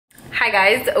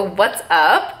Hi guys, what's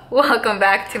up? Welcome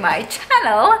back to my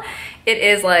channel. It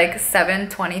is like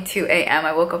 7:22 a.m.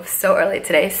 I woke up so early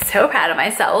today, so proud of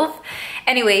myself.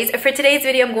 Anyways, for today's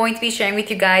video, I'm going to be sharing with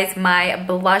you guys my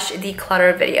blush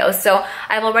declutter video. So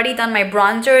I've already done my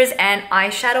bronzers and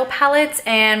eyeshadow palettes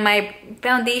and my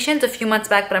foundations a few months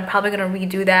back, but I'm probably going to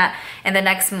redo that in the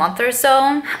next month or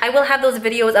so. I will have those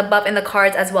videos above in the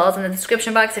cards as well as in the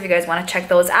description box if you guys want to check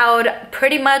those out.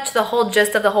 Pretty much the whole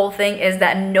gist of the whole thing is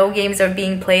that no games are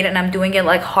being played and I'm doing it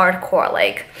like hardcore,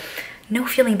 like no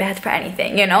feeling bad for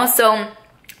anything, you know? So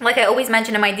like I always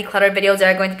mention in my declutter videos, there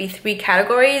are going to be 3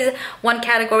 categories. One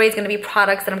category is going to be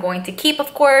products that I'm going to keep,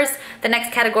 of course. The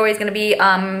next category is going to be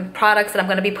products that I'm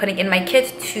going to be putting in my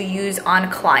kit to use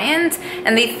on clients.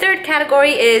 And the third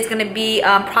category is going to be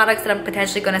products that I'm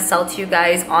potentially going to sell to you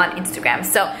guys on Instagram.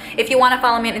 So if you want to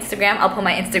follow me on Instagram, I'll put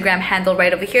my Instagram handle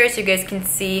right over here so you guys can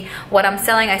see what I'm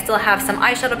selling. I still have some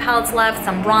eyeshadow palettes left,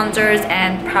 some bronzers,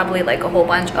 and probably like a whole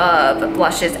bunch of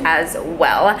blushes as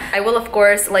well. I will, of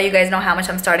course, let you guys know how much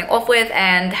I'm starting off with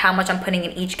and how much I'm putting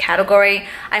in each category.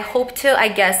 I hope to, I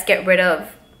guess, get rid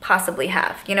of possibly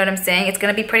half. You know what I'm saying? It's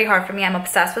gonna be pretty hard for me. I'm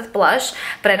obsessed with blush,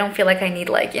 but I don't feel like I need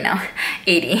like, you know,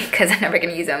 80 because I'm never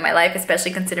gonna use them in my life,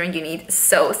 especially considering you need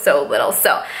so little.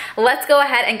 So let's go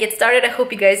ahead and get started. I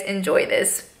hope you guys enjoy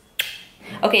this.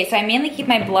 Okay, so I mainly keep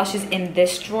my blushes in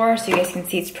this drawer so you guys can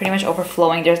see it's pretty much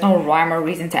overflowing. There's no rhyme or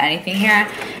reason to anything here.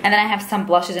 And then I have some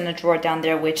blushes in a drawer down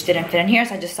there which didn't fit in here,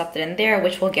 so I just stuffed it in there,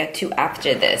 which we'll get to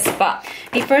after this. But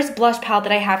the first blush palette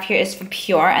that I have here is from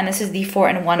Pure, and this is the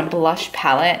 4-in-1 blush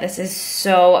palette. This is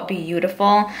so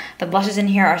beautiful. The blushes in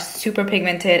here are super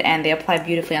pigmented and they apply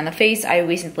beautifully on the face. I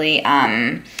recently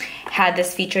had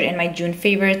this featured in my June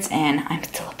favorites and I'm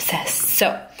still obsessed.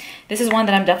 So this is one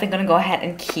that I'm definitely going to go ahead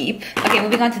and keep. Okay,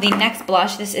 moving on to the next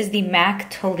blush. This is the MAC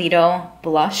Toledo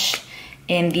blush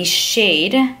in the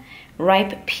shade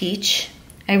Ripe Peach.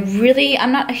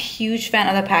 I'm not a huge fan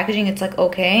of the packaging. It's like,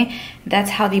 okay, that's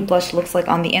how the blush looks like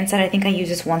on the inside. I think I used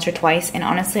this once or twice, and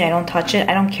honestly, I don't touch it.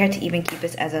 I don't care to even keep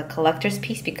this as a collector's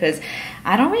piece because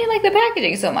I don't really like the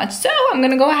packaging so much. So I'm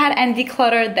gonna go ahead and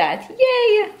declutter that.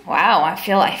 Yay! Wow, I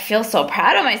feel so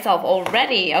proud of myself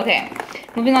already. Okay,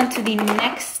 moving on to the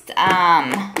next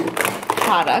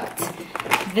product.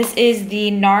 This is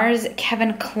the NARS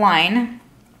Kevin Klein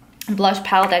blush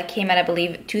palette that came out, I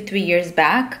believe, 2-3 years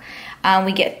back.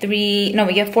 We get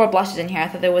 4 blushes in here. I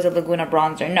thought there was a Laguna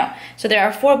bronzer. No. So there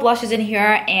are 4 blushes in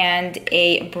here and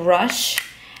a brush.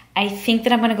 I think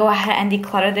that I'm going to go ahead and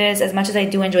declutter this. As much as I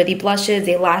do enjoy the blushes,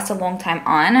 they last a long time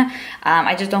on.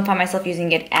 I just don't find myself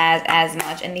using it as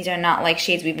much. And these are not like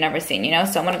shades we've never seen, you know?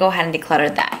 So I'm going to go ahead and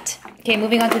declutter that. Okay,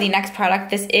 moving on to the next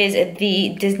product. This is the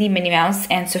Disney Minnie Mouse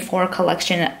and Sephora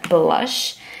Collection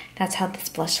blush. That's how this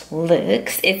blush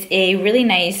looks. It's a really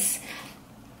nice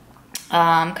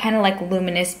kind of like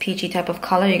luminous peachy type of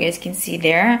color. You guys can see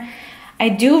there. I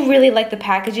do really like the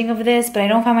packaging of this, but I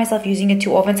don't find myself using it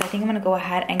too often, so I think I'm going to go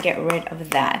ahead and get rid of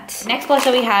that. Next blush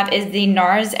that we have is the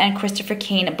NARS and Christopher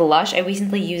Kane blush. I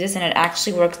recently used this and it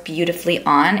actually works beautifully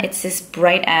on. It's this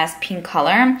bright ass pink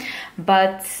color,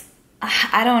 but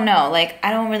I don't know, like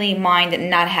I don't really mind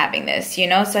not having this, you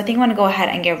know? So I think I'm going to go ahead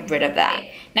and get rid of that.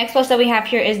 Next blush that we have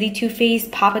here is the Too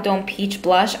Faced Papa Dome Peach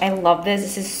blush. I love this.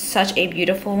 This is such a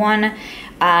beautiful one.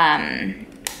 I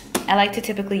like to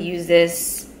typically use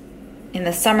this in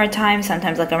the summertime,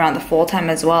 sometimes like around the fall time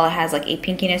as well. It has like a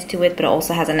pinkiness to it, but it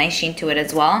also has a nice sheen to it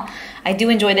as well. I do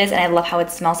enjoy this and I love how it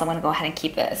smells, so I'm going to go ahead and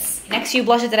keep this. Next few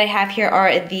blushes that I have here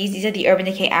are these. These are the Urban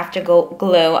Decay Afterglow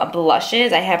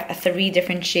blushes. I have 3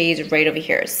 different shades right over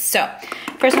here. So,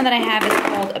 first one that I have is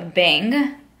called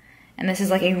Bang. And this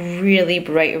is like a really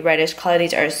bright reddish color.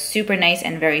 These are super nice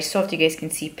and very soft. You guys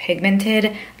can see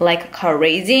pigmented like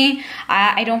crazy.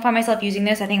 I don't find myself using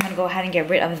this. I think I'm going to go ahead and get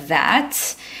rid of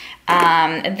that.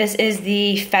 This is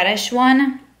the Fetish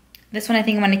one. This one I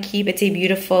think I'm going to keep. It's a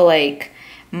beautiful like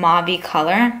mauve-y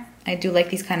color. I do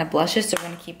like these kind of blushes, so we're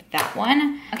going to keep that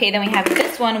one. Okay, then we have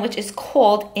this one, which is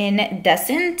called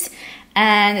Indecent.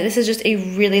 And this is just a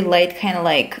really light kind of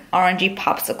like orangey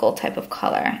popsicle type of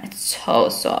color. It's so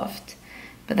soft.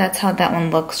 But that's how that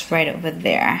one looks right over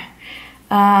there.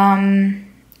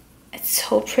 It's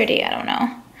so pretty, I don't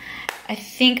know. I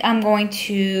think I'm going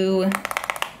to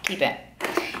keep it.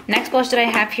 Next blush that I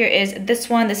have here is this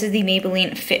one. This is the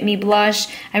Maybelline Fit Me blush.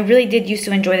 I really did used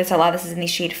to enjoy this a lot. This is in the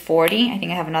shade 40. I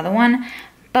think I have another one.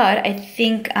 But I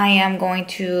think I am going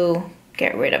to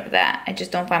get rid of that. I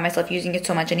just don't find myself using it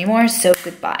so much anymore, so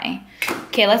goodbye.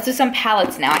 Okay, let's do some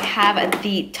palettes now. I have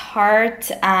the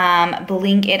Tarte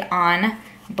Bling It On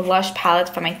blush palette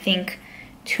from I think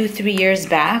 2-3 years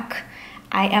back.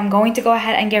 I am going to go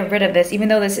ahead and get rid of this, even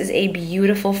though this is a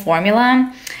beautiful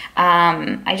formula.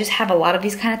 I just have a lot of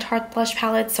these kind of Tarte blush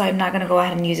palettes, so I'm not gonna go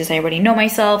ahead and use this. I already know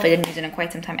myself. I didn't use it in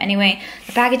quite some time anyway.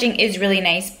 The packaging is really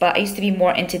nice, but I used to be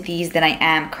more into these than I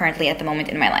am currently at the moment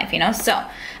in my life, you know? So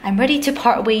I'm ready to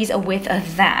part ways with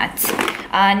that.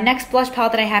 Next blush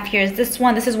palette that I have here is this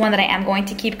one. This is one that I am going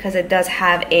to keep because it does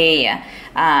have a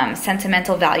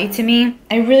sentimental value to me.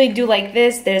 I really do like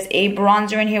this. There's a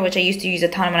bronzer in here, which I used to use a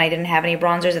ton when I didn't have any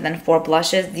bronzers, and then 4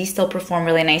 blushes. These still perform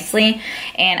really nicely,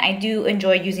 and I do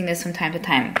enjoy using this from time to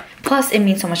time. Plus, it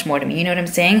means so much more to me, you know what I'm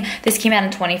saying? This came out in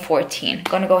 2014.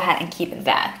 Gonna go ahead and keep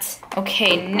that.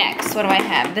 Okay, next, what do I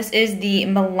have? This is the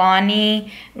Milani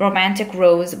Romantic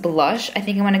Rose Blush. I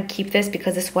think I'm gonna keep this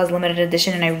because this was limited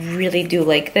edition, and I really do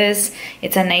like this.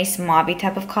 It's a nice mauve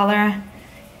type of color.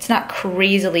 It's not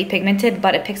crazily pigmented,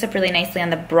 but it picks up really nicely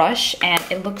on the brush, and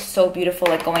it looks so beautiful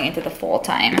like going into the fall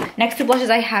time. Next 2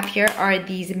 blushes I have here are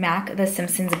these MAC The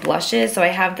Simpsons blushes. So I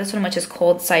have this one, which is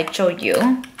called Sideshow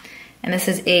You, and this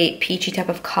is a peachy type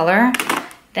of color.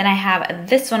 Then I have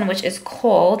this one, which is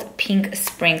called Pink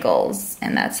Sprinkles,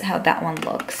 and that's how that one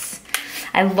looks.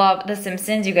 I love The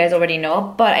Simpsons, you guys already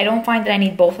know, but I don't find that I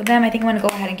need both of them. I think I'm gonna go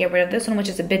ahead and get rid of this one, which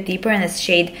is a bit deeper in this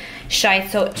shade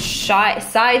Sideshow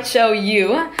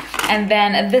You. And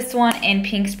then this one in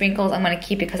Pink Sprinkles, I'm gonna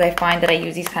keep because I find that I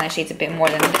use these kind of shades a bit more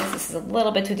than this. This is a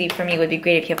little bit too deep for me. It would be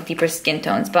great if you have deeper skin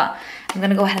tones, but I'm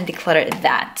gonna go ahead and declutter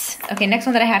that. Okay, next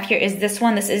one that I have here is this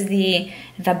one. This is the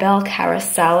Belle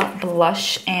Carousel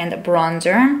Blush and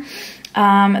Bronzer.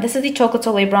 This is the Chocolate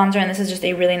Soleil bronzer, and this is just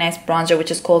a really nice bronzer,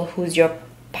 which is called Who's Your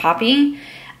Poppy.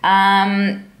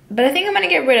 But I think I'm gonna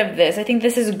get rid of this. I think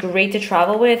this is great to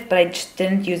travel with, but I just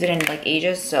didn't use it in like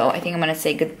ages, so I think I'm gonna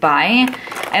say goodbye.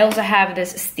 I also have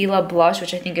this Stila blush,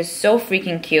 which I think is so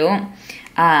freaking cute.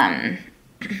 I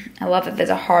love that there's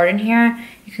a heart in here.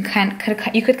 You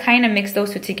could kind of mix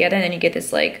those 2 together, and then you get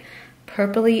this like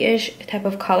purpley-ish type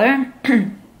of color.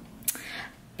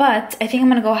 But I think I'm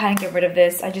gonna go ahead and get rid of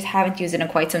this. I just haven't used it in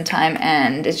quite some time,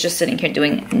 and it's just sitting here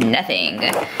doing nothing.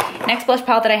 Next blush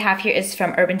palette that I have here is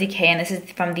from Urban Decay, and this is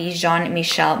from the Jean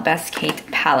Michel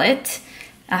Basquiat palette.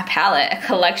 A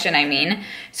collection, I mean.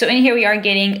 So in here we are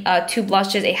getting 2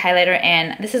 blushes, a highlighter,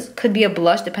 and this could be a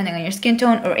blush depending on your skin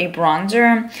tone, or a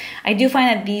bronzer. I do find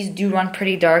that these do run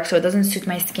pretty dark, so it doesn't suit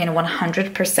my skin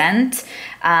 100%.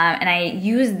 And I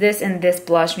use this and this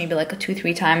blush maybe like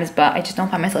 2-3 times, but I just don't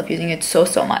find myself using it so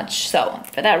much. So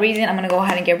for that reason, I'm gonna go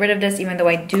ahead and get rid of this, even though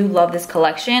I do love this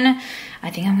collection.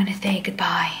 I think I'm gonna say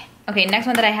goodbye. Okay, next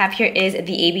one that I have here is the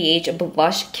ABH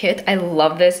Blush Kit. I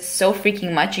love this so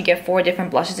freaking much. You get 4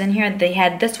 different blushes in here. They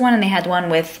had this one, and they had one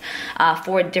with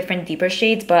 4 different deeper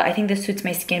shades, but I think this suits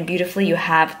my skin beautifully. You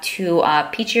have 2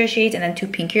 peachier shades and then 2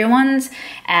 pinkier ones,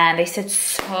 and they sit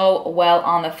so well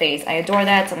on the face. I adore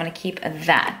that, so I'm gonna keep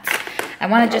that. I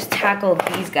wanna just tackle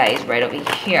these guys right over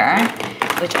here,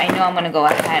 which I know I'm gonna go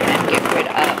ahead and get rid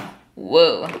of.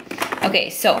 Whoa.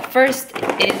 Okay, so first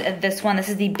is this one. This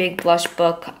is the Big Blush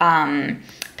Book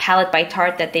palette by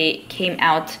Tarte that they came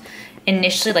out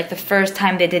initially, like the first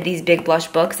time they did these big blush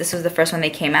books. This was the first one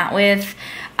they came out with.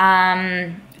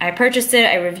 I purchased it,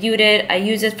 I reviewed it, I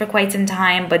used it for quite some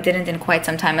time, but didn't in quite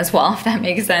some time as well, if that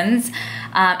makes sense.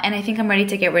 And I think I'm ready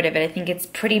to get rid of it. I think it's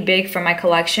pretty big for my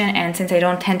collection, and since I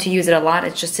don't tend to use it a lot,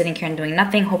 it's just sitting here and doing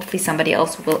nothing. Hopefully somebody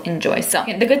else will enjoy. So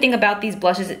the good thing about these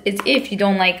blushes is if you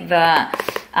don't like the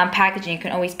packaging, you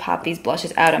can always pop these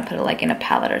blushes out and put it like in a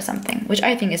palette or something, which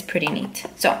I think is pretty neat.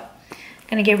 So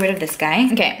gonna get rid of this guy.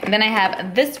 Okay, and then I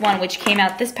have this one, which came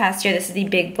out this past year. This is the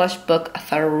Big Blush Book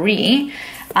 3.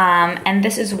 And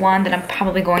this is one that I'm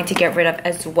probably going to get rid of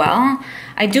as well.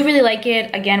 I do really like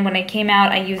it. Again, when it came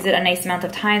out, I used it a nice amount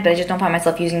of times, but I just don't find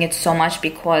myself using it so much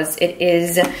because it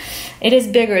is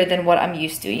bigger than what I'm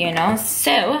used to, you know?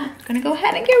 So, I'm gonna go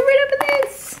ahead and get rid of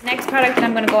this. Next product that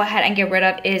I'm gonna go ahead and get rid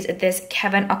of is this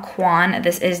Kevyn Aucoin.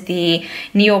 This is the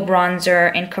Neo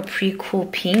Bronzer in Capri Cool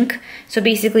Pink. So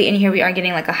basically in here we are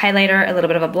getting like a highlighter, a little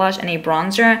bit of a blush, and a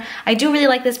bronzer. I do really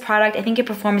like this product. I think it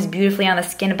performs beautifully on the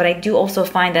skin, but I do also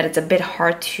find that it's a bit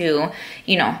hard to,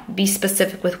 you know, be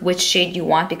specific with which shade you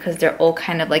want because they're all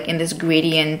kind of like in this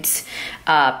gradient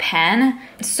pan.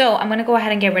 So I'm gonna go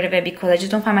ahead and get rid of it because I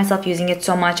just don't find myself using it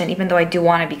so much, and even though I do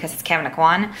want it because it's Kevyn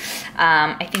Aucoin,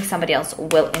 I think somebody else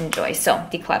will enjoy. So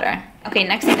declutter. Okay,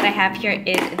 next thing that I have here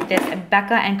is this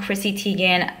Becca and Chrissy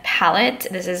Teigen palette.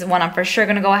 This is one I'm for sure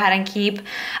gonna go ahead and keep.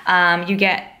 You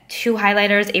get 2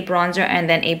 highlighters, a bronzer, and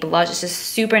then a blush. It's just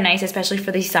super nice, especially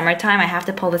for the summertime. I have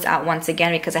to pull this out once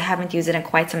again because I haven't used it in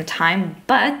quite some time,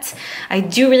 but I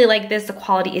do really like this. The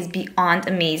quality is beyond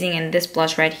amazing, and this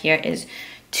blush right here is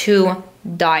to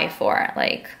die for.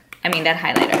 Like, I mean, that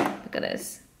highlighter. Look at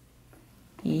this.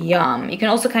 Yum. You can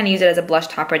also kind of use it as a blush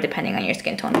topper depending on your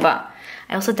skin tone, but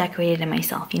I also decorated it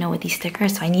myself, you know, with these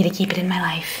stickers, so I need to keep it in my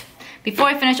life. Before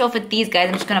I finish off with these guys,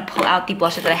 I'm just gonna pull out the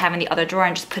blushes that I have in the other drawer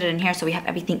and just put it in here so we have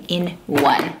everything in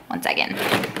one. One second.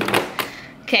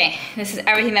 Okay, this is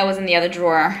everything that was in the other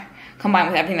drawer combined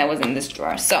with everything that was in this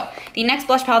drawer. So the next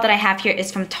blush palette that I have here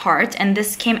is from Tarte, and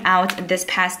this came out this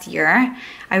past year.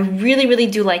 I really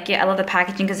do like it. I love the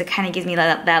packaging because it kind of gives me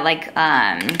that like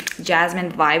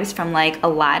jasmine vibes from like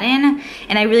Aladdin,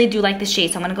 and I really do like the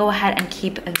shade, so I'm gonna go ahead and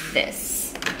keep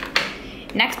this.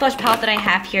 Next blush palette that I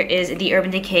have here is the Urban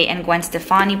Decay and Gwen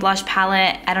Stefani blush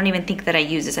palette. I don't even think that I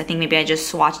use this. I think maybe I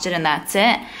just swatched it and that's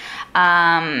it.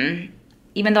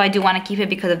 Even though I do want to keep it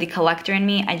because of the collector in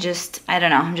me, I don't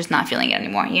know, I'm just not feeling it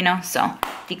anymore, you know? So,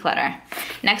 declutter.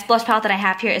 Next blush palette that I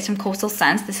have here is from Coastal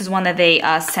Scents. This is one that they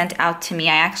sent out to me.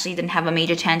 I actually didn't have a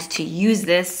major chance to use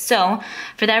this, so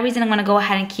for that reason, I'm going to go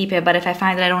ahead and keep it. But if I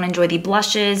find that I don't enjoy the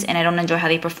blushes and I don't enjoy how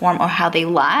they perform or how they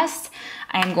last,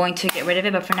 I am going to get rid of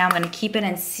it. But for now, I'm going to keep it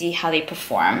and see how they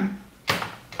perform.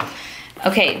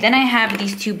 Okay, then I have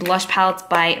these two blush palettes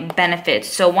by Benefit.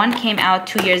 So one came out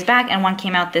 2 years back and one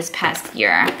came out this past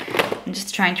year. I'm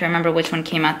just trying to remember which one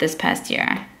came out this past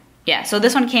year. Yeah, so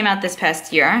this one came out this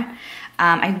past year.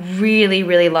 I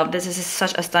really love this. This is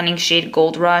such a stunning shade,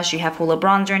 Gold Rush. You have Hula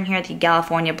Bronzer in here, the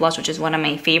California Blush, which is one of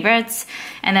my favorites,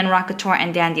 and then Rockateur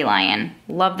and Dandelion.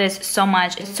 Love this so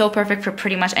much. It's so perfect for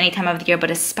pretty much any time of the year, but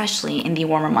especially in the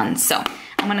warmer months. So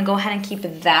I'm gonna go ahead and keep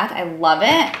that. I love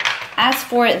it. As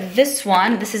for this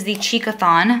one, this is the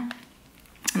Cheekathon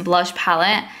blush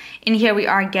palette. In here we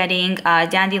are getting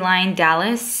Dandelion,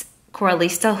 Dallas,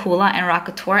 Coralista, Hula, and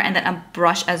Rockateur, and then a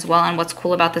brush as well. And what's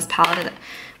cool about this palette,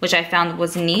 which I found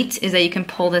was neat, is that you can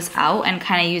pull this out and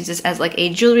kind of use this as like a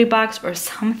jewelry box or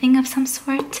something of some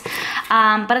sort.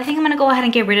 But I think I'm gonna go ahead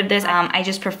and get rid of this. I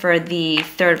just prefer the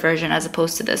third version as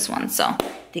opposed to this one. So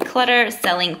Declutter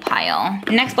selling pile.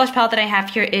 Next blush palette that I have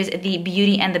here is the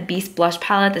Beauty and the Beast blush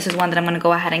palette. This is one that I'm gonna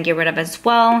go ahead and get rid of as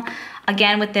well.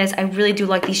 Again, with this, I really do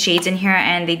like these shades in here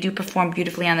and they do perform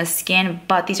beautifully on the skin,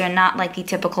 but these are not like the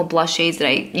typical blush shades that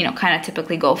I, you know, kind of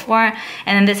typically go for. And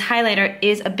then this highlighter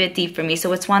is a bit deep for me,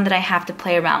 so it's one that I have to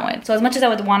play around with. So as much as I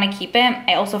would want to keep it,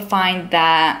 I also find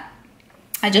that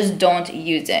I just don't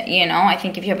use it, you know? I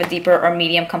think if you have a deeper or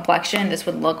medium complexion, this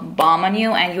would look bomb on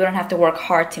you and you don't have to work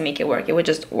hard to make it work. It would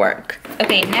just work.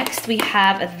 Okay, next we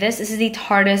have this. This is the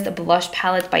Tarteist blush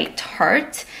palette by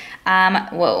Tarte.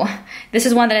 Whoa. This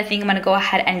is one that I think I'm gonna go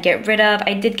ahead and get rid of.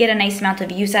 I did get a nice amount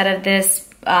of use out of this,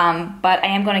 but I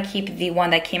am gonna keep the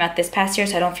one that came out this past year,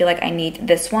 so I don't feel like I need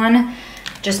this one,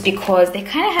 just because they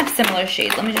kind of have similar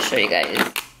shades. Let me just show you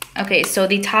guys. Okay, so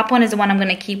the top one is the one I'm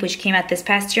gonna keep, which came out this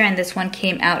past year, and this one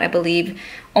came out, I believe,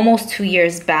 almost 2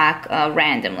 years back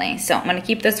randomly. So I'm gonna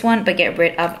keep this one, but get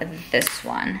rid of this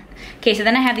one. Okay, so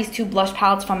then I have these two blush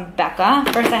palettes from Becca.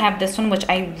 First I have this one, which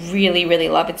I really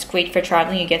love. It's great for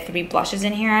traveling. You get 3 blushes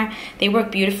in here. They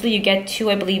work beautifully. You get 2,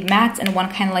 I believe, mattes and 1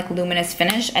 kind of like luminous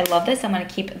finish. I love this. I'm gonna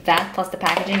keep that, plus the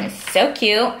packaging is so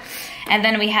cute. And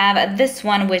then we have this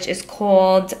one, which is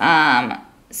called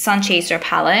Sun Chaser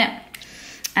palette.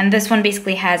 And this one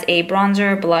basically has a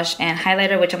bronzer, blush, and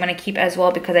highlighter, which I'm going to keep as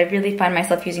well because I really find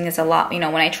myself using this a lot, you know,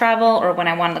 when I travel or when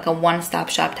I want like a one-stop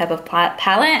shop type of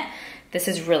palette. This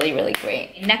is really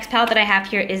great. Next palette that I have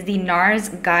here is the NARS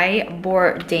Guy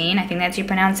Bourdain, I think that's how you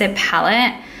pronounce it,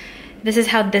 palette. This is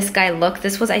how this guy looks.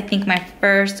 This was, I think, my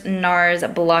first NARS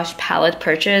blush palette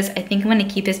purchase. I think I'm going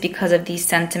to keep this because of these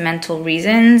sentimental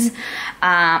reasons.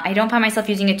 I don't find myself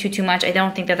using it too much. I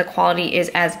don't think that the quality is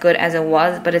as good as it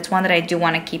was, but it's one that I do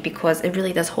want to keep because it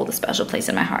really does hold a special place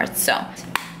in my heart. So,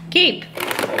 keep.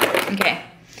 Okay.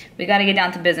 We gotta get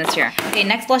down to business here. Okay,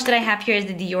 next blush that I have here is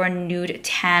the Dior Nude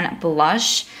Tan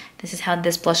Blush. This is how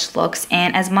this blush looks,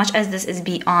 and as much as this is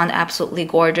beyond absolutely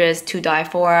gorgeous, to die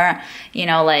for, you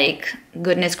know, like,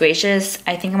 goodness gracious,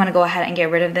 I think I'm gonna go ahead and get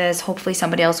rid of this. Hopefully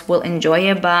somebody else will enjoy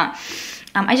it, but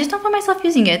I just don't find myself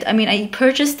using it. I mean, I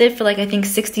purchased it for like, I think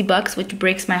 60 bucks, which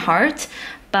breaks my heart,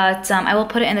 but I will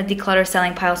put it in the declutter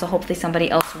selling pile, so hopefully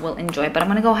somebody else will enjoy it, but I'm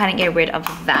gonna go ahead and get rid of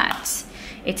that.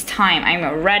 It's time,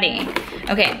 I'm ready.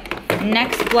 Okay,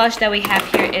 next blush that we have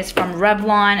here is from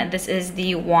Revlon. This is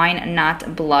the Wine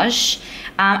Not Blush.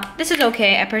 This is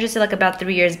okay. I purchased it like about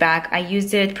 3 years back. I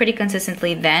used it pretty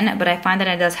consistently then, but I find that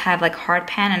it does have like hard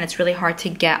pan and it's really hard to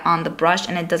get on the brush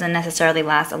and it doesn't necessarily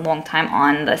last a long time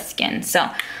on the skin. So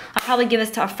I'll probably give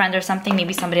this to a friend or something.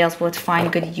 Maybe somebody else would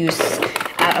find good use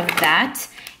out of that.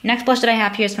 Next blush that I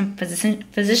have here is from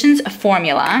Physicians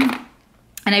Formula.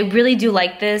 And I really do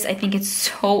like this. I think it's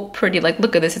so pretty. Like,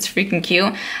 look at this, it's freaking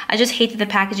cute. I just hate that the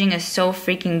packaging is so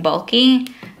freaking bulky.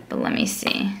 But let me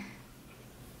see.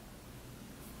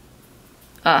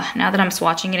 Now that I'm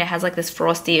swatching it, it has like this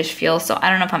frosty-ish feel, so I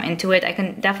don't know if I'm into it. I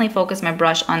can definitely focus my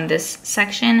brush on this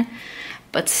section,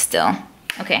 but still.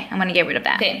 Okay, I'm gonna get rid of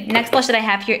that. Okay, next blush that I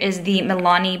have here is the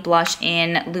Milani blush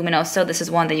in Luminoso. This is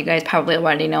one that you guys probably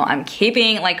already know I'm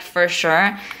keeping, like, for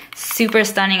sure. Super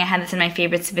stunning. I had this in my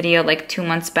favorites video like 2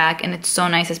 months back, and it's so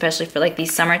nice, especially for like the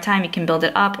summertime. You can build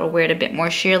it up or wear it a bit more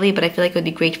sheerly, but I feel like it would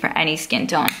be great for any skin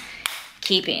tone.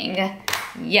 Keeping.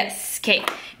 Yes. Okay,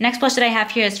 next blush that I have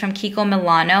here is from Kiko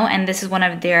Milano, and this is one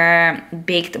of their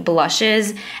baked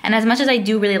blushes. And as much as I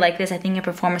do really like this, I think it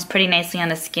performs pretty nicely on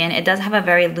the skin. It does have a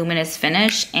very luminous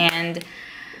finish, and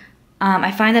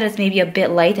I find that it's maybe a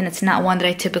bit light, and it's not one that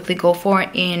I typically go for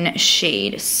in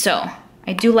shade. So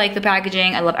I do like the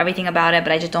packaging, I love everything about it,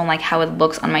 but I just don't like how it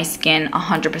looks on my skin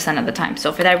 100% of the time.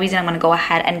 So for that reason, I'm gonna go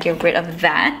ahead and get rid of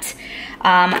that.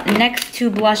 Next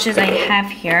two blushes I have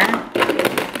here.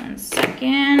 1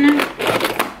 second.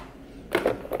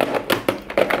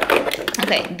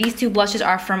 Okay, these two blushes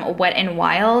are from Wet n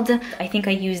Wild. I think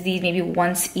I use these maybe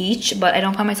once each, but I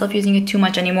don't find myself using it too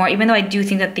much anymore, even though I do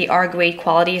think that they are great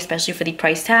quality, especially for the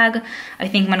price tag. I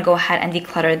think I'm gonna go ahead and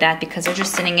declutter that because they're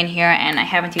just sitting in here and I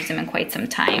haven't used them in quite some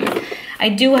time. I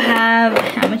do have,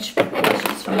 how much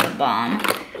blushes from the Balm?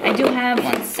 I do have,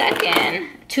 1 second,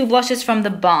 2 blushes from the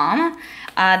Balm.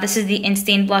 This is the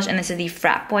Instain blush and this is the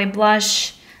Frat Boy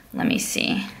blush. Let me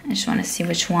see, I just wanna see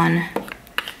which one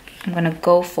I'm gonna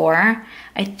go for.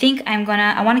 I think I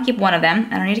wanna keep one of them.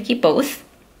 I don't need to keep both.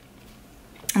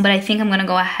 But I think I'm gonna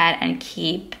go ahead and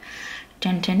keep,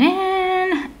 dun, dun,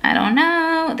 dun, I don't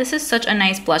know. This is such a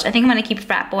nice blush. I think I'm gonna keep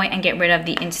Frat Boy and get rid of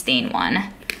the Instain one.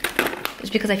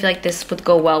 Just because I feel like this would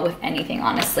go well with anything,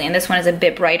 honestly. And this one is a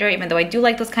bit brighter, even though I do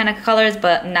like those kind of colors,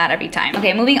 but not every time.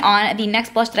 Okay, moving on. The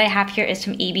next blush that I have here is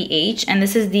from ABH, and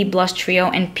this is the Blush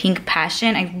Trio in Pink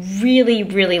Passion. I really,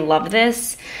 really love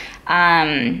this.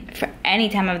 For any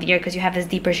time of the year, because you have this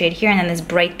deeper shade here and then this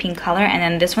bright pink color, and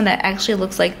then this one that actually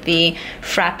looks like the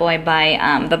Frat Boy by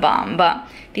the Balm. But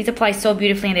these apply so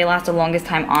beautifully and they last the longest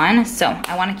time on, so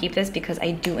I want to keep this because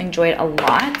I do enjoy it a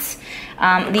lot.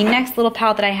 The next little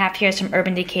palette that I have here is from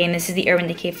Urban Decay, and this is the Urban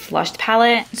Decay Flushed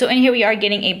palette. So in here we are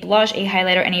getting a blush, a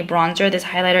highlighter, and a bronzer. This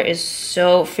highlighter is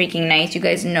so freaking nice. You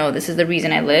guys know this is the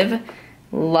reason I live.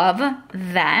 Love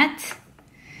that.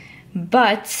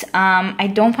 But I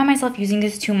don't find myself using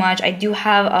this too much. I do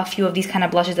have a few of these kind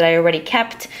of blushes that I already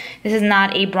kept. This is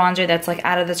not a bronzer that's like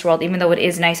out of this world, even though it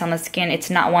is nice on the skin. It's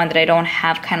not one that I don't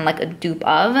have kind of like a dupe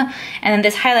of. And then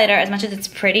this highlighter, as much as it's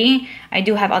pretty, I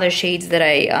do have other shades that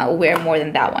I wear more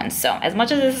than that one. So as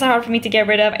much as this is hard for me to get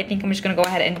rid of, I think I'm just gonna go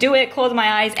ahead and do it, close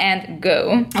my eyes, and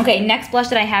go. Okay, next blush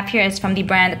that I have here is from the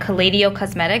brand Calladio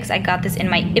Cosmetics. I got this in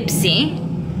my Ipsy,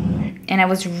 and I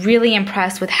was really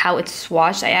impressed with how it's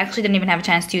swatched. I actually didn't even have a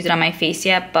chance to use it on my face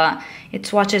yet, but it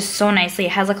swatches so nicely.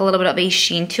 It has like a little bit of a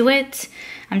sheen to it.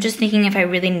 I'm just thinking if I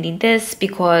really need this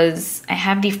because I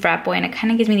have the Frat Boy and it kind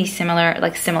of gives me these similar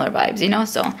vibes, you know?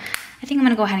 So I think I'm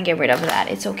gonna go ahead and get rid of that.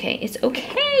 It's okay, it's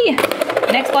okay.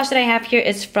 The next blush that I have here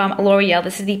is from L'Oreal.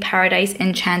 This is the Paradise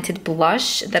Enchanted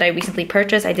blush that I recently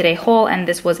purchased. I did a haul and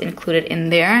this was included in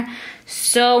there.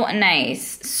 So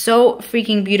nice, so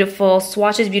freaking beautiful,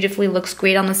 swatches beautifully, looks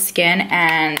great on the skin,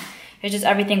 and it's just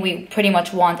everything we pretty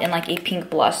much want in like a pink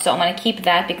blush. So I'm gonna keep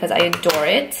that because I adore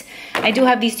it. I do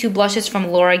have these two blushes from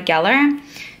Laura Geller.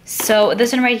 So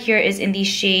this one right here is in the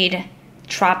shade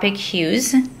Tropic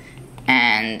Hues,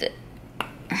 and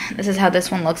this is how this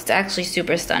one looks. It's actually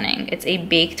super stunning. It's a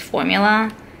baked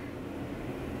formula,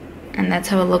 and that's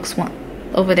how it looks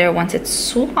over there once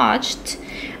it's swatched.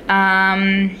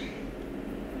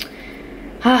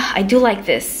 I do like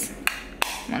this.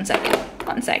 1 second.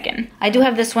 1 second. I do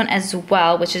have this one as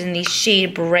well, which is in the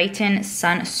shade Brighten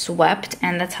Sun Swept,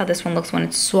 and that's how this one looks when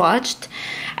it's swatched.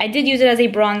 I did use it as a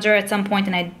bronzer at some point,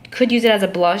 and I could use it as a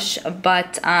blush,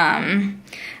 but I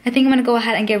think I'm gonna go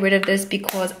ahead and get rid of this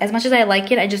because as much as I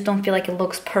like it, I just don't feel like it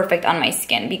looks perfect on my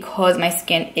skin because my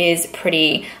skin is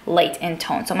pretty light in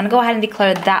tone. So I'm gonna go ahead and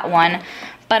declutter that one.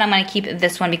 But I'm gonna keep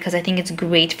this one because I think it's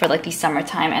great for like the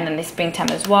summertime and then the springtime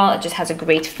as well. It just has a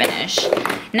great finish.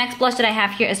 Next blush that I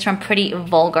have here is from Pretty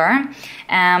Vulgar.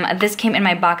 This came in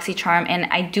my BoxyCharm, and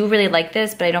I do really like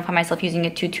this, but I don't find myself using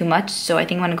it too much. So I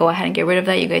think I'm gonna go ahead and get rid of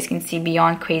that. You guys can see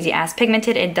beyond crazy ass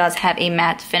pigmented. It does have a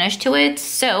matte finish to it.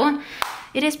 So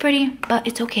it is pretty, but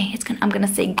it's okay. I'm gonna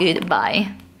say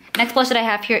goodbye. Next blush that I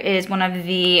have here is one of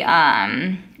the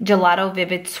Gelato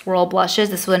Vivid Swirl blushes.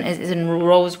 This one is in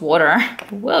Rose Water.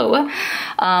 Whoa.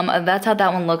 That's how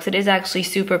that one looks. It is actually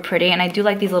super pretty, and I do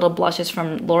like these little blushes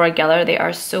from Liora Yags. They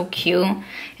are so cute.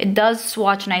 It does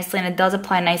swatch nicely, and it does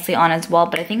apply nicely on as well,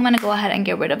 but I think I'm gonna go ahead and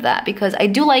get rid of that because I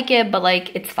do like it, but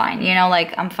like it's fine, you know,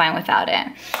 like I'm fine without it.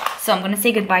 So I'm gonna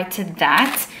say goodbye to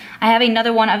that. I have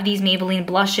another one of these Maybelline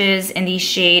blushes in the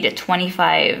shade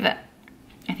 25.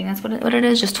 I think that's what it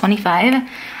is, just 25.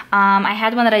 I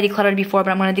had one that I decluttered before,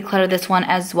 but I'm going to declutter this one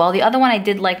as well. The other one I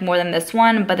did like more than this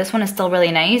one, but this one is still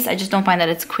really nice. I just don't find that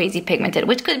it's crazy pigmented,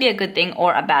 which could be a good thing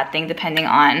or a bad thing depending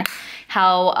on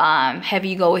how heavy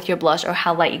you go with your blush or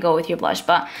how light you go with your blush.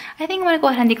 But I think I'm going to go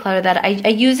ahead and declutter that. I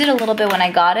used it a little bit when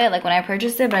I got it, like when I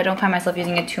purchased it, but I don't find myself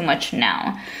using it too much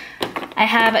now. I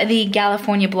have the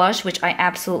California blush, which I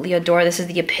absolutely adore. This is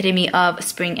the epitome of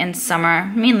spring and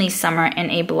summer, mainly summer in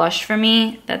a blush for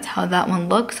me. That's how that one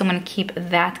looks. So I'm gonna keep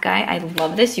that guy. I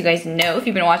love this. You guys know if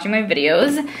you've been watching my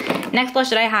videos. Next blush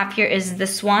that I have here is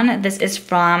this one. This is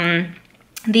from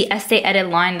the Estee Edit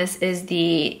line. This is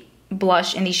the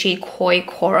blush in the shade Koi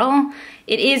Coral.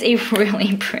 It is a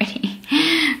really pretty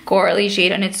corally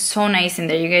shade, and it's so nice in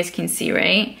there. You guys can see,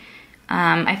 right?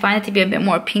 I find it to be a bit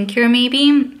more pinkier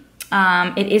maybe.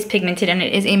 It is pigmented and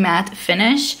it is a matte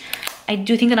finish. I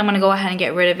do think that I'm going to go ahead and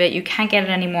get rid of it. You can't get it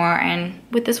anymore, and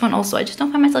with this one also, I just don't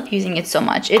find myself using it so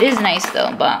much. It is nice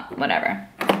though, but whatever.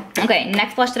 Okay,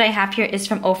 next blush that I have here is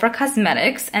from Ofra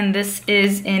Cosmetics, and this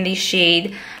is in the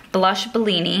shade Blush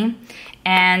Bellini.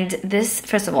 And this,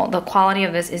 first of all, the quality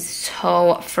of this is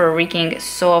so freaking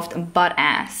soft butt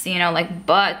ass, you know, like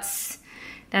butts.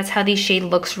 That's how the shade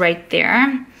looks right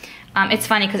there. It's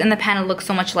funny because in the pan it looks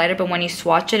so much lighter, but when you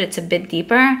swatch it, it's a bit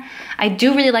deeper. I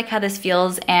do really like how this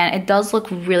feels, and it does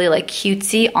look really like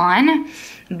cutesy on,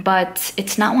 but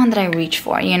it's not one that I reach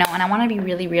for, you know, and I want to be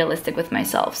really realistic with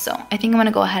myself. So I think I'm going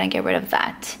to go ahead and get rid of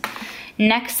that.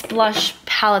 Next blush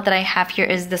palette that I have here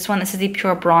is this one. This is the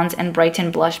Pure Bronze and Brighten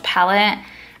Blush Palette.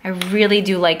 I really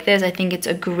do like this. I think it's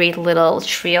a great little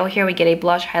trio here. We get a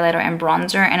blush, highlighter, and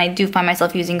bronzer, and I do find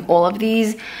myself using all of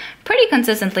these pretty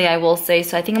consistently, I will say.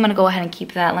 So I think I'm gonna go ahead and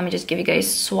keep that. Let me just give you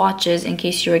guys swatches in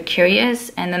case you were curious.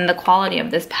 And then the quality of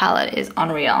this palette is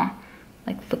unreal.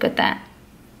 Like, look at that.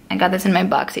 I got this in my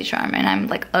BoxyCharm, and I'm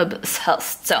like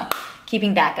obsessed. So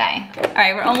keeping that guy. All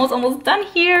right, we're almost done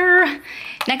here.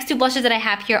 Next two blushes that I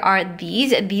have here are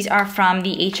these. These are from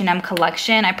the H&M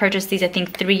collection. I purchased these, I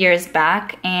think, 3 years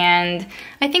back, and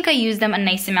I think I used them a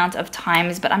nice amount of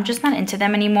times, but I'm just not into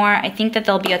them anymore. I think that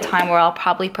there'll be a time where I'll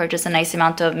probably purchase a nice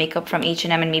amount of makeup from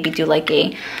H&M and maybe do like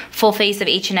a full face of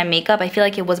H&M makeup. I feel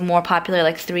like it was more popular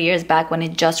like 3 years back when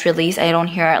it just released. I don't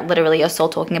hear literally a soul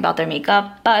talking about their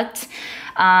makeup, but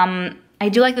I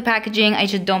do like the packaging. I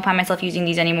just don't find myself using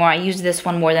these anymore. I use this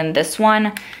one more than this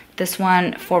one. This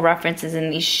one, for reference, is in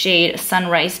the shade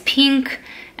Sunrise Pink.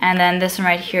 And then this one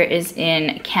right here is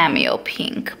in Cameo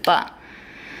Pink. But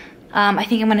I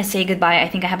think I'm going to say goodbye. I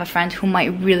think I have a friend who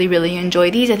might really enjoy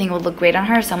these. I think it would look great on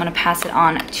her, so I'm going to pass it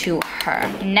on to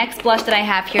her. Next blush that I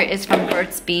have here is from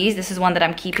Burt's Bees. This is one that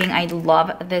I'm keeping. I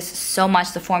love this so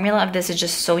much. The formula of this is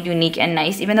just so unique and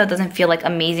nice. Even though it doesn't feel like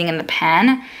amazing in the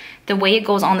pan, the way it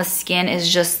goes on the skin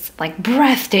is just like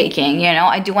breathtaking, you know.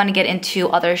 I do want to get into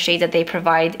other shades that they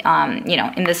provide, you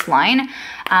know, in this line.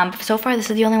 So far, this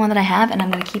is the only one that I have, and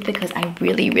I'm going to keep it because I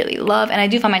really love, and I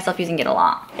do find myself using it a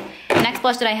lot. Next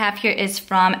blush that I have here is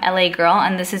from LA Girl,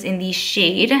 and this is in the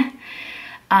shade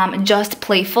Just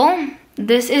Playful.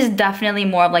 This is definitely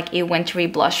more of like a wintry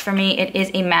blush for me. It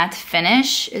is a matte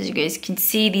finish, as you guys can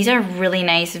see. These are really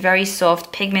nice, very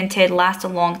soft, pigmented, last a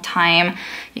long time.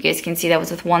 You guys can see that was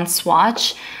with one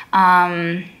swatch.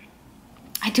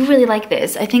 I do really like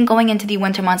this. I think going into the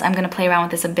winter months, I'm going to play around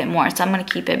with this a bit more. So I'm going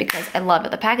to keep it because I love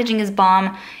it. The packaging is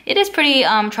bomb. It is pretty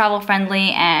travel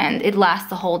friendly, and it lasts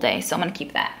the whole day. So I'm going to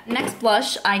keep that. Next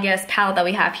blush, I guess, palette that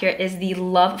we have here is the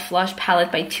Love Flush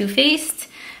palette by Too Faced.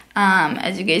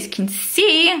 As you guys can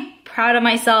see, proud of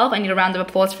myself. I need a round of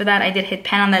applause for that. I did hit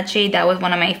pan on that shade. That was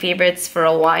one of my favorites for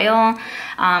a while.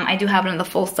 I do have it in the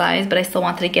full size, but I still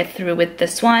wanted to get through with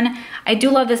this one. I do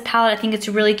love this palette. I think it's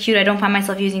really cute. I don't find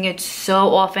myself using it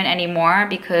so often anymore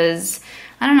because,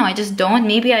 I don't know, I just don't.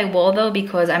 Maybe I will though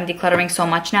because I'm decluttering so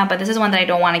much now, but this is one that I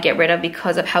don't want to get rid of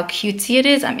because of how cutesy it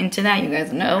is. I'm into that, you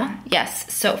guys know.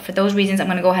 Yes, so for those reasons, I'm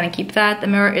going to go ahead and keep that. The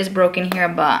mirror is broken here,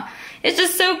 but it's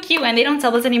just so cute, and they don't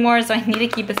sell this anymore, so I need to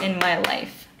keep this in my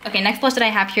life. Okay, next blush that I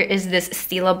have here is this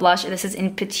Stila blush. This is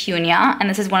in Petunia, and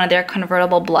this is one of their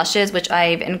convertible blushes, which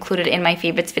I've included in my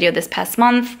favorites video this past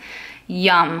month.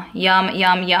 Yum.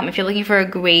 If you're looking for a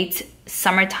great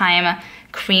summertime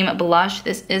cream blush.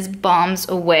 This is Bombs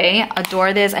Away.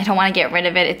 Adore this. I don't want to get rid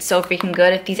of it. It's so freaking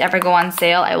good. If these ever go on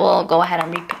sale, I will go ahead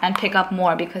and pick up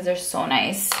more because they're so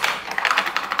nice.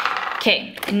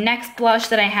 Okay, the next blush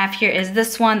that I have here is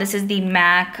this one. This is the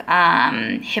MAC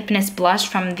Hypness blush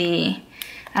from the,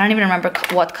 I don't even remember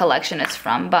what collection it's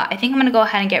from, but I think I'm gonna go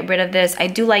ahead and get rid of this. I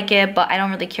do like it, but I don't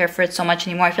really care for it so much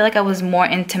anymore. I feel like I was more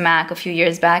into MAC a few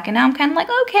years back, and now I'm kind of like,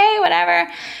 okay, whatever.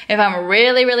 If I'm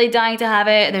really, really dying to have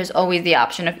it, there's always the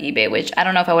option of eBay, which I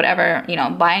don't know if I would ever, you know,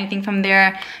 buy anything from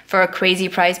there for a crazy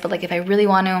price, but like if I really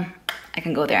want to, I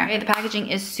can go there. Okay, the packaging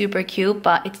is super cute,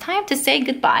 but it's time to say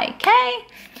goodbye, okay?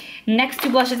 Next two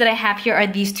blushes that I have here are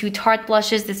these two Tarte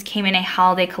blushes. This came in a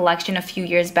holiday collection a few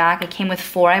years back. It came with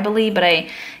 4, I believe, but I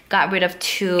got rid of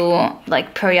 2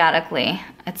 like periodically.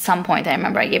 At some point, I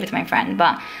remember I gave it to my friend,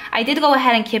 but I did go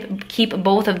ahead and keep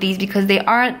both of these because they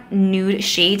are nude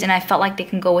shades and I felt like they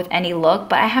can go with any look,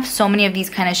 but I have so many of these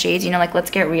kind of shades, you know, like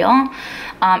let's get real.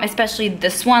 Especially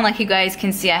this one, like you guys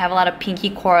can see, I have a lot of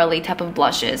pinky corally type of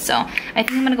blushes, so I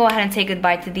think I'm gonna go ahead and say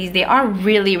goodbye to these. They are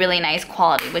really, really nice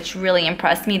quality, which really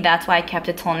impressed me. That's why I kept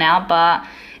it till now, but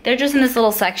they're just in this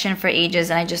little section for ages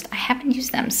and I haven't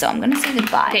used them, so I'm gonna say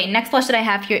goodbye. Okay, next blush that I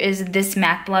have here is this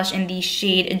MAC blush in the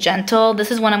shade Gentle. This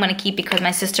is one I'm gonna keep because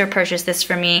my sister purchased this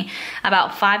for me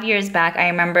about 5 years back. I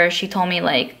remember she told me,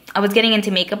 like, I was getting into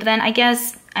makeup then, I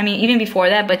guess. I mean, even before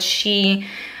that, but she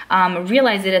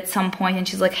realized it at some point and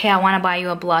she's like, hey, I wanna buy you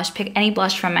a blush. Pick any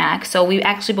blush from MAC. So we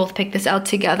actually both picked this out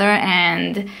together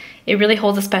and it really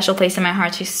holds a special place in my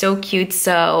heart. She's so cute,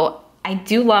 so I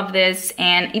do love this,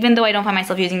 and even though I don't find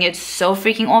myself using it so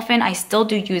freaking often, I still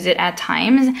do use it at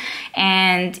times,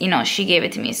 and you know, she gave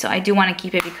it to me, so I do want to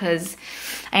keep it because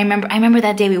I remember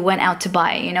that day we went out to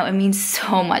buy it, you know, it means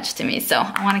so much to me, so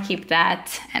I want to keep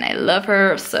that, and I love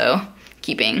her, so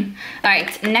keeping.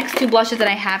 Alright, next two blushes that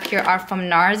I have here are from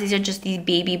NARS. These are just these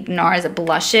baby NARS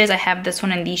blushes. I have this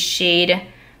one in the shade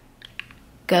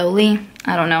Goalie.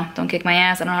 I don't know, don't kick my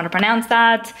ass, I don't know how to pronounce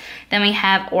that. Then we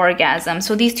have Orgasm.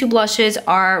 So these two blushes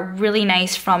are really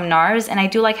nice from NARS, and I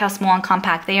do like how small and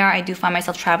compact they are. I do find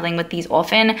myself traveling with these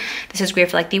often. This is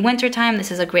great for like the winter time. This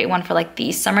is a great one for like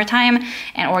the summertime,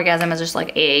 and Orgasm is just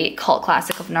like a cult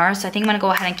classic of NARS. So I think I'm gonna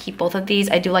go ahead and keep both of these.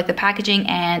 I do like the packaging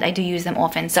and I do use them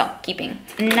often, so keeping.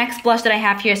 Next blush that I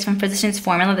have here is from Physicians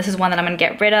Formula. This is one that I'm gonna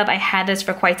get rid of. I had this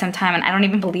for quite some time and I don't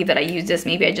even believe that I used this.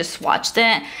 Maybe I just swatched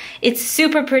it. It's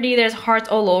super pretty. There's hearts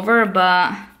all over,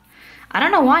 but I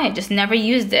don't know why, I just never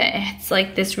used it. It's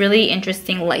like this really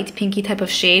interesting light pinky type of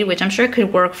shade, which I'm sure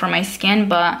could work for my skin,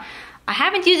 but I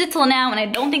haven't used it till now and I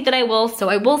don't think that I will, so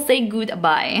I will say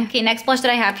goodbye. Okay, next blush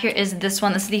that I have here is this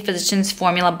one. This is the Physicians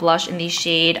Formula blush in the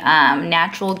shade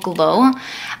Natural Glow.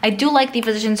 I do like the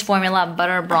Physicians Formula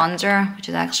Butter Bronzer, which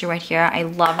is actually right here. I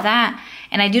love that.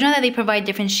 And I do know that they provide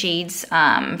different shades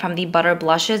from the butter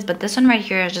blushes, but this one right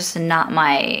here is just not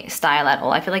my style at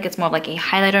all. I feel like it's more of like a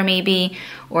highlighter maybe,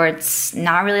 or it's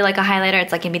not really like a highlighter.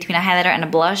 It's like in between a highlighter and a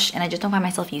blush, and I just don't find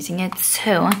myself using it.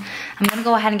 So I'm gonna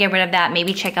go ahead and get rid of that.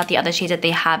 Maybe check out the other shades that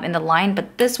they have in the line,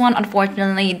 but this one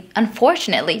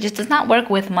unfortunately just does not work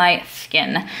with my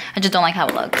skin. I just don't like how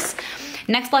it looks.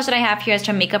 Next blush that I have here is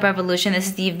from Makeup Revolution. This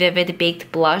is the Vivid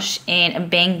Baked Blush in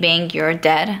Bang Bang You're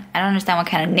Dead. I don't understand what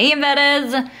kind of name that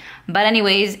is, but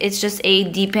anyways, it's just a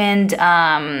deepened,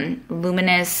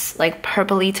 luminous, like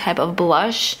purpley type of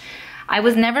blush. I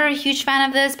was never a huge fan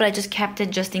of this, but I just kept it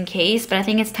just in case, but I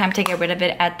think it's time to get rid of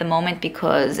it at the moment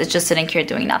because it's just sitting here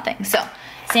doing nothing. So,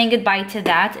 saying goodbye to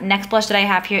that. Next blush that I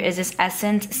have here is this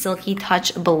Essence Silky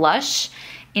Touch Blush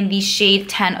in the shade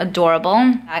 10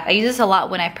 Adorable. I use this a lot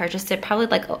when I purchased it, probably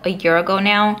like a year ago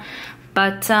now.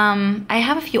 But I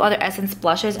have a few other Essence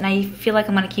blushes and I feel like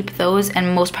I'm gonna keep those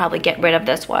and most probably get rid of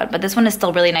this one. But this one is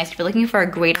still really nice. If you're looking for a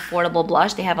great affordable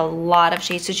blush, they have a lot of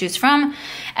shades to choose from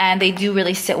and they do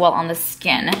really sit well on the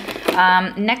skin.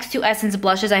 Next two Essence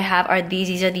blushes I have are these.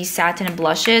 These are these satin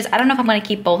blushes. I don't know if I'm gonna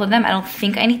keep both of them. I don't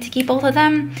think I need to keep both of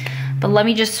them, but let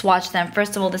me just swatch them.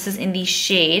 First of all, this is in the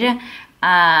shade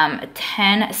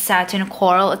 10 Satin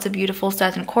Coral. It's a beautiful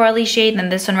satin corally shade.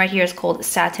 And this one right here is called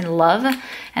Satin Love,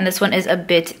 and this one is a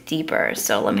bit deeper.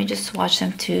 So let me just swatch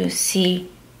them to see.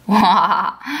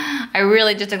 I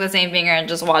really just took the same finger and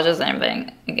just swatched the same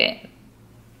thing. Okay.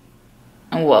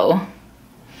 Whoa.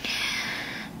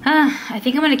 I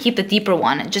think I'm gonna keep the deeper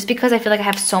one just because I feel like I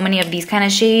have so many of these kind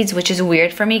of shades, which is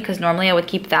weird for me because normally I would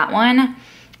keep that one.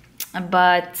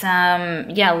 But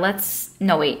yeah,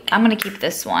 no wait, I'm gonna keep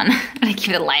this one. I'm gonna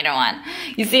keep the lighter one.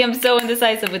 You see, I'm so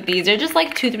indecisive with these. They're just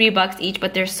like $2-3 each,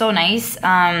 but they're so nice.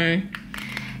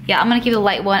 Yeah, I'm gonna keep the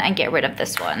light one and get rid of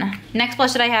this one. Next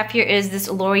blush that I have here is this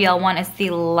L'Oreal one. It's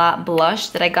the La Blush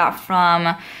that I got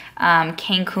from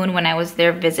Cancun when I was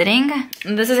there visiting.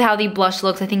 And this is how the blush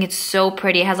looks. I think it's so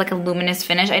pretty. It has like a luminous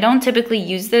finish. I don't typically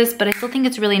use this, but I still think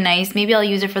it's really nice. Maybe I'll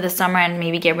use it for the summer and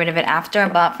maybe get rid of it after,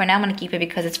 but for now I'm gonna keep it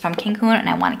because it's from Cancun and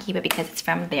I wanna keep it because it's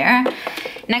from there.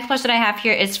 Next blush that I have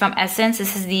here is from Essence.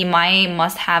 This is the My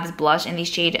Must-Haves blush in the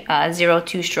shade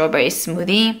 02 Strawberry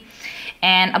Smoothie.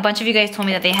 And a bunch of you guys told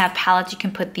me that they have palettes you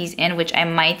can put these in, which I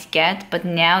might get, but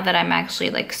now that I'm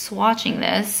actually like swatching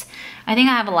this, I think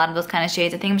I have a lot of those kind of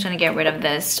shades. I think I'm just gonna get rid of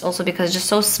this also because it's just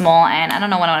so small and I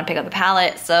don't know when I wanna pick up the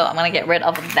palette, so I'm gonna get rid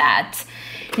of that.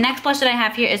 Next blush that I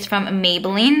have here is from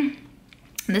Maybelline.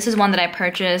 This is one that I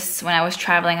purchased when I was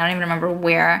traveling. I don't even remember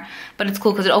where, but it's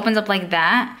cool because it opens up like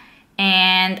that.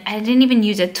 And I didn't even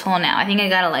use it till now. I think I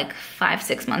got it like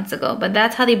 5-6 months ago, but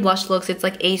that's how the blush looks. It's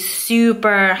like a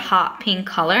super hot pink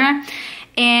color.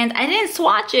 And I didn't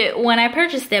swatch it when I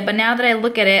purchased it, but now that I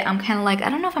look at it, I'm kind of like, I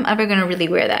don't know if I'm ever gonna really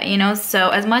wear that, you know? So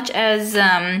as much as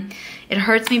it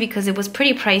hurts me because it was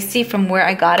pretty pricey from where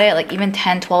I got it, like even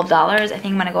 $10, $12, I think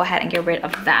I'm gonna go ahead and get rid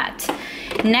of that.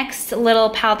 Next little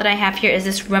palette that I have here is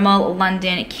this Rimmel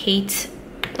London Kate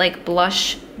like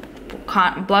blush,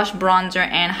 bronzer,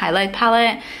 and highlight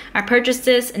palette. I purchased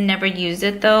this and never used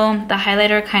it though. The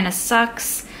highlighter kind of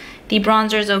sucks. The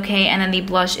bronzer is okay, and then the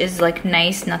blush is like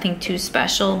nice, nothing too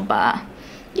special, but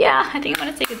yeah, I think I'm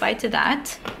gonna say goodbye to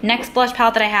that. Next blush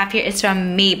palette that I have here is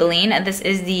from Maybelline. This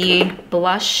is the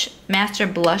Master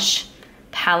Blush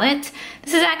palette.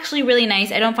 This is actually really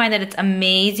nice. I don't find that it's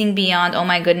amazing beyond oh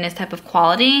my goodness type of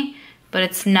quality, but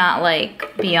it's not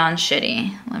like beyond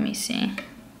shitty. Let me see.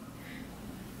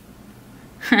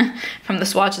 From the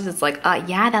swatches, it's like,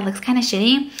 yeah, that looks kind of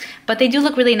shitty, but they do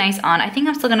look really nice on. I think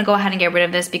I'm still gonna go ahead and get rid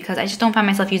of this because I just don't find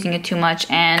myself using it too much,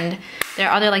 and there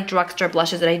are other like drugstore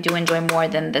blushes that I do enjoy more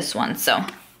than this one, so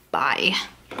bye.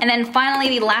 And then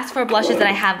finally, the last 4 blushes that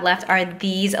I have left are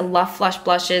these Love Flush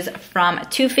blushes from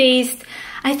Too Faced.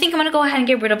 I think I'm gonna go ahead and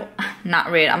get rid of,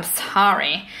 I'm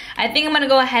sorry. I think I'm gonna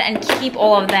go ahead and keep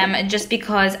all of them just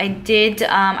because I did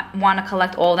want to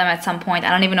collect all of them at some point. I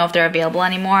don't even know if they're available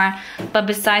anymore. But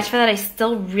besides for that, I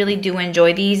still really do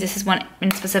enjoy these. This is one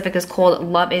in specific is called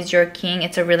Love Is Your King.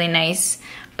 It's a really nice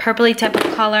purpley type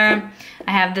of color.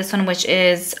 I have this one, which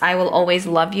is I Will Always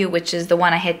Love You, which is the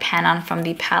one I hit pan on from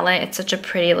the palette. It's such a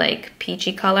pretty like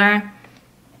peachy color.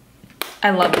 I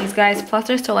love these guys, plus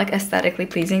they're so like aesthetically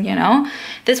pleasing, you know?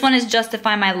 This one is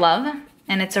Justify My Love,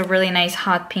 and it's a really nice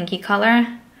hot pinky color.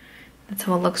 That's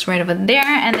how it looks right over there.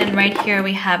 And then right here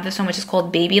we have this one, which is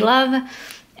called Baby Love.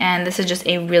 And this is just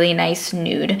a really nice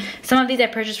nude. Some of these I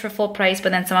purchased for full price,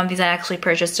 but then some of these I actually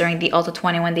purchased during the Ulta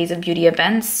 21 Days of Beauty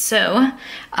events. So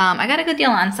I got a good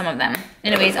deal on some of them.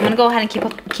 Anyways, I'm gonna go ahead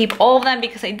and keep all of them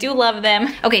because I do love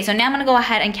them. Okay, so now I'm gonna go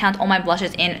ahead and count all my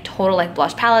blushes in total, like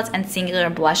blush palettes and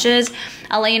singular blushes.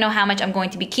 I'll let you know how much I'm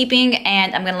going to be keeping,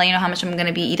 and I'm gonna let you know how much I'm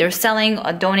gonna be either selling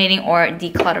or donating or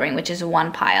decluttering, which is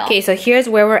one pile. Okay, so here's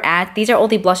where we're at. These are all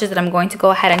the blushes that I'm going to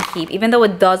go ahead and keep. Even though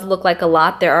it does look like a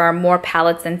lot, there are more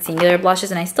palettes than singular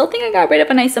blushes, and I still think I got rid of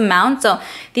a nice amount. So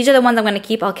these are the ones I'm gonna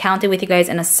keep. I'll count it with you guys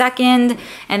in a second.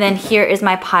 And then here is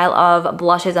my pile of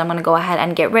blushes I'm gonna go ahead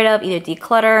and get rid of, either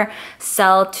declutter,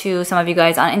 sell to some of you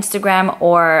guys on Instagram,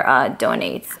 or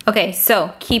donate. Okay,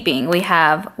 so keeping, we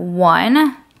have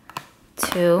 1,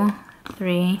 2,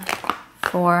 3,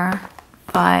 4,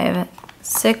 5,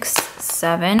 6,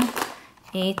 7,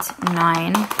 8,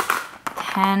 9,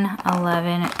 10,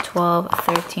 11, 12,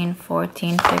 13,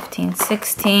 14, 15,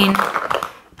 16,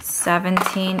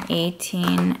 17,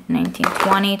 18, 19,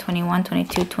 20, 21,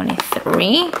 22,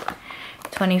 23,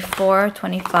 24,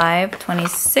 25,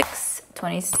 26,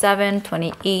 27,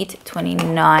 28,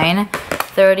 29,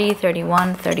 30,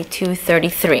 31, 32,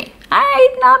 33. Alright,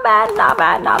 not bad, not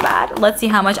bad, not bad. Let's see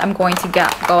how much I'm going to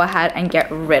go ahead and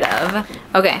get rid of.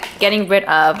 Okay, getting rid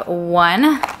of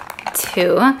 1,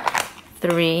 2,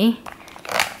 3,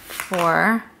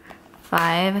 4,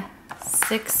 5,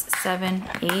 6, 7,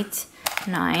 8,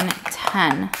 9,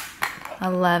 10,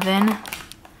 11,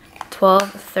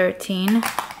 12, 13,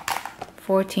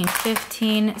 14,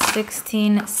 15,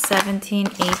 16, 17,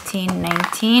 18,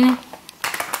 19,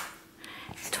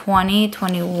 20,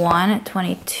 21,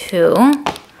 22,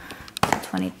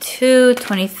 22,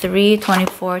 23,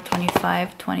 24,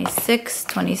 25, 26,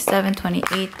 27,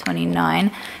 28,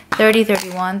 29, 30,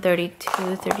 31,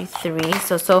 32, 33.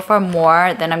 So far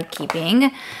more than I'm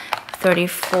keeping.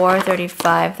 34,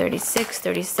 35, 36,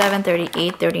 37,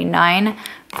 38, 39,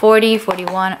 40,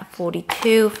 41,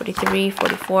 42, 43,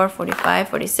 44, 45,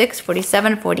 46,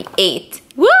 47, 48.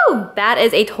 Woo! That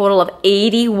is a total of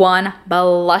 81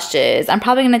 blushes. I'm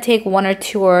probably gonna take 1 or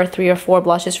 2 or 3 or 4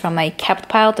 blushes from my kept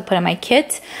pile to put in my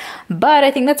kit. But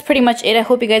I think that's pretty much it. I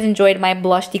hope you guys enjoyed my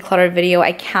blush decluttered video.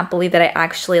 I can't believe that I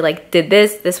actually like did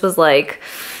this. This was like,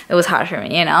 it was hard for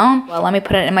me, you know? Well, let me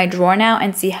put it in my drawer now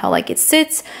and see how like it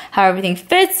sits, how everything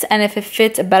fits, and if it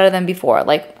fits better than before.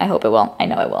 Like, I hope it will. I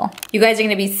know it will. You guys are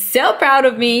gonna be so proud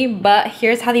of me, but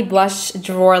here's how the blush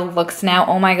drawer looks now.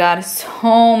 Oh my god,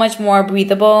 so much more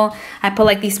breathable. I put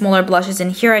like these smaller blushes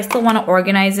in here. I still want to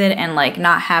organize it and like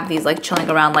not have these like chilling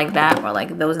around like that or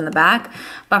like those in the back.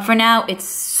 But for now, it's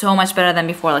so much better than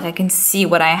before. Like I can see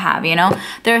what I have, you know?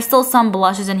 There are still some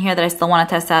blushes in here that I still want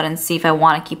to test out and see if I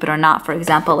want to keep it or not. For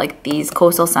example, like these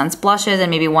Coastal Scents blushes and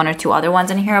maybe 1 or 2 other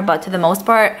ones in here. But to the most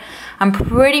part, I'm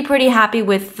pretty happy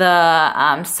with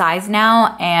the size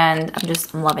now, and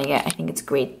I'm loving it. I think it's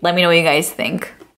great. Let me know what you guys think.